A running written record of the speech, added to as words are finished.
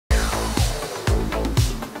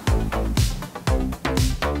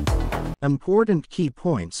Important key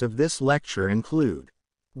points of this lecture include: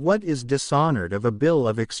 what is dishonored of a bill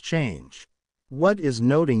of exchange? What is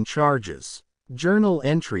noting charges? Journal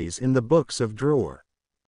entries in the books of drawer.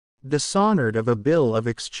 Dishonored of a bill of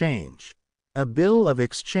exchange. A bill of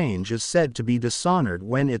exchange is said to be dishonored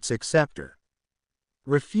when its acceptor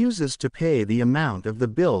refuses to pay the amount of the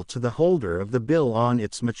bill to the holder of the bill on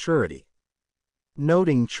its maturity.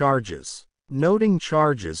 Noting charges. Noting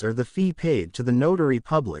charges are the fee paid to the notary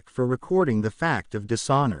public for recording the fact of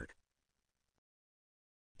dishonored.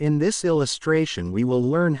 In this illustration we will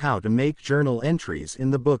learn how to make journal entries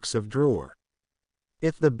in the books of drawer.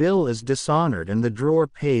 If the bill is dishonored and the drawer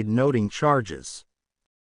paid noting charges.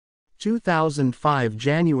 2005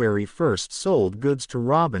 January 1st sold goods to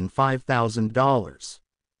Robin $5,000.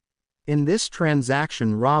 In this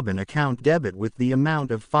transaction Robin account debit with the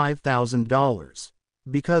amount of $5,000,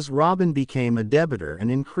 because Robin became a debitor and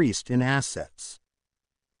increased in assets.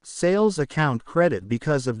 Sales account credit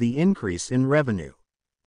because of the increase in revenue.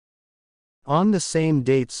 On the same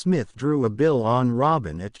date Smith drew a bill on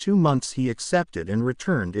Robin at 2 months. He accepted and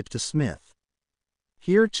returned it to Smith.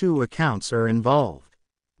 Here 2 accounts are involved.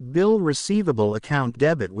 Bill receivable account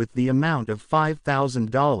debit with the amount of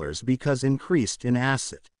 $5,000 because increased in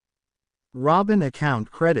asset. Robin account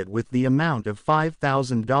credit with the amount of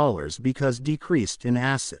 $5,000 because decreased in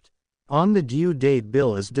asset. On the due date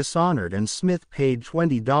bill is dishonored and Smith paid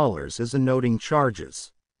 $20 as a noting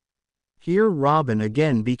charges. Here Robin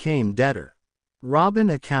again became debtor. Robin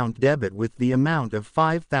account debit with the amount of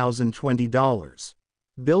 $5,020.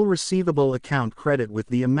 Bill receivable account credit with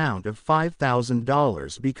the amount of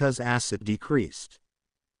 $5,000 because asset decreased.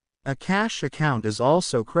 A cash account is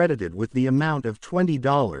also credited with the amount of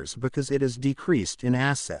 $20 because it is decreased in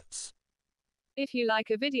assets. If you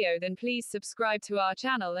like a video then please subscribe to our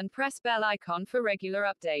channel and press bell icon for regular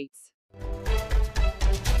updates.